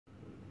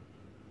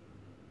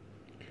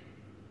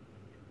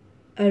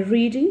A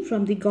reading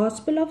from the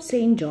Gospel of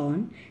St.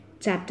 John,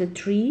 chapter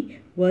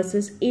 3,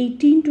 verses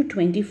 18 to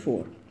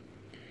 24.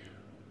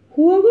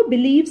 Whoever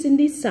believes in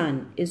the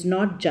Son is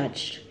not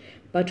judged,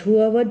 but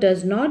whoever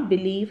does not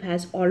believe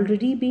has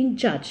already been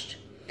judged,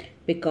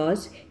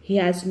 because he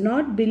has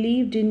not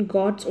believed in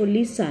God's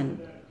only Son.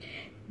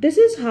 This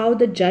is how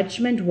the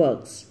judgment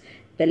works.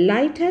 The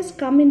light has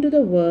come into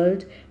the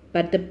world,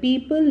 but the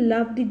people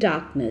love the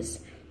darkness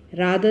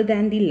rather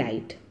than the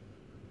light,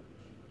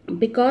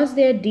 because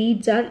their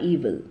deeds are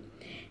evil.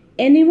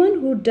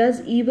 Anyone who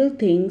does evil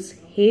things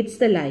hates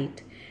the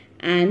light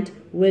and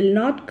will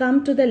not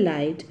come to the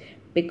light,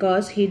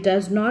 because he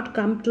does not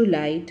come to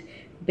light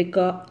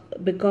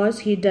because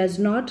he does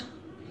not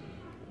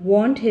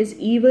want his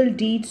evil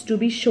deeds to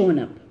be shown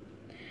up.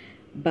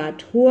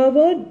 But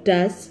whoever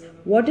does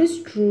what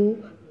is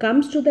true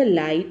comes to the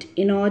light,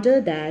 in order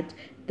that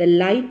the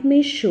light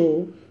may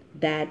show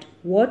that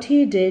what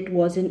he did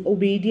was in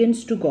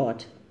obedience to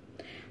God.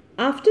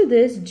 After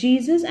this,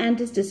 Jesus and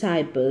his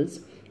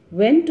disciples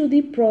went to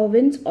the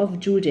province of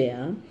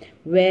Judea,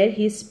 where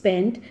he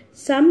spent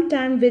some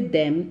time with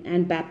them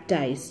and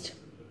baptized.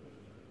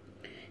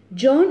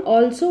 John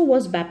also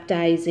was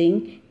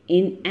baptizing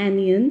in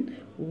Aenon,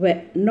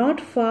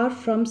 not far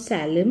from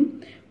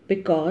Salem,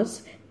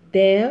 because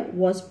there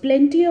was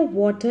plenty of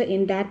water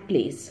in that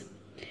place.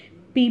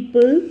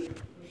 People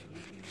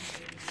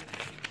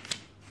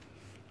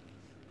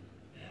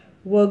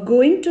were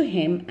going to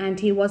him,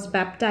 and he was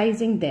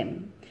baptizing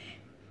them.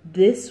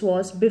 This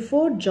was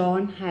before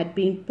John had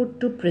been put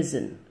to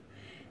prison.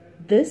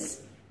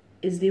 This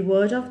is the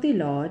word of the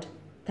Lord.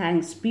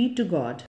 Thanks be to God.